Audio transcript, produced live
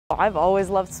I've always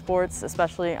loved sports,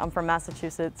 especially I'm from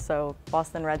Massachusetts, so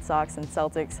Boston Red Sox and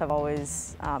Celtics have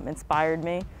always inspired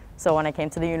me. So when I came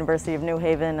to the University of New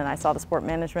Haven and I saw the sport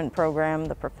management program,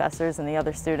 the professors and the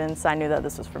other students, I knew that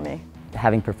this was for me.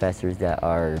 Having professors that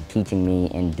are teaching me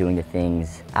and doing the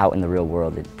things out in the real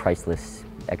world, it's priceless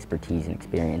expertise and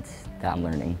experience that I'm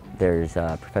learning. There's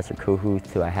Professor Kohuth,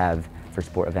 who I have for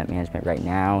sport event management right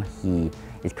now. He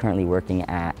is currently working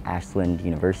at Ashland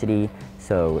University,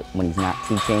 so when he's not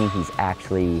teaching, he's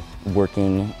actually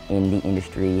working in the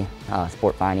industry.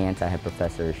 Sport finance, I have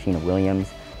Professor Sheena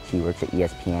Williams. She works at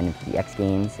ESPN for the X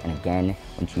Games, and again,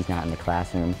 when she's not in the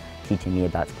classroom teaching me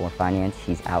about sport finance,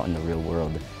 she's out in the real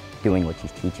world doing what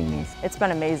she's teaching me. It's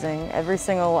been amazing. Every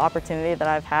single opportunity that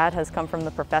I've had has come from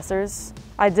the professors.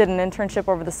 I did an internship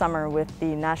over the summer with the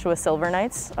Nashua Silver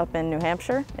Knights up in New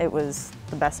Hampshire. It was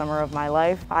the best summer of my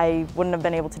life. I wouldn't have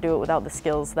been able to do it without the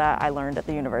skills that I learned at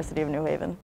the University of New Haven.